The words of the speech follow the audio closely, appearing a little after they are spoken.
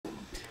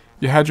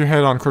You had your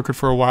head on crooked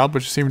for a while,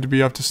 but you seem to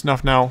be up to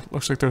snuff now.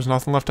 Looks like there's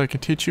nothing left I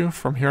can teach you.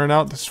 From here on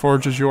out, this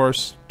forge is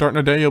yours. Starting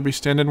today, you'll be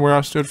standing where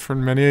I stood for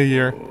many a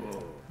year.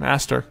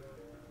 Master.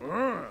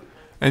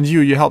 And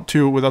you helped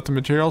too. Without the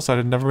materials, I'd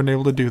have never been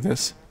able to do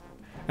this.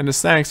 And as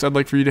thanks, I'd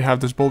like for you to have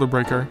this boulder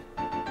breaker.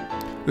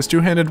 This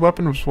two-handed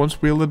weapon was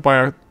once wielded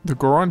by the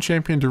Goron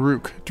champion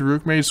Daruk.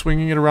 Daruk made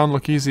swinging it around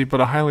look easy, but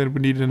a Highlander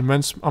would need an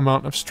immense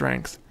amount of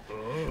strength.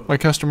 My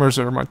customers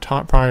are my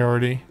top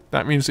priority.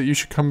 That means that you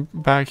should come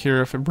back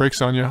here if it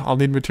breaks on you. I'll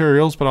need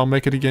materials, but I'll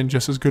make it again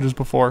just as good as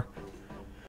before.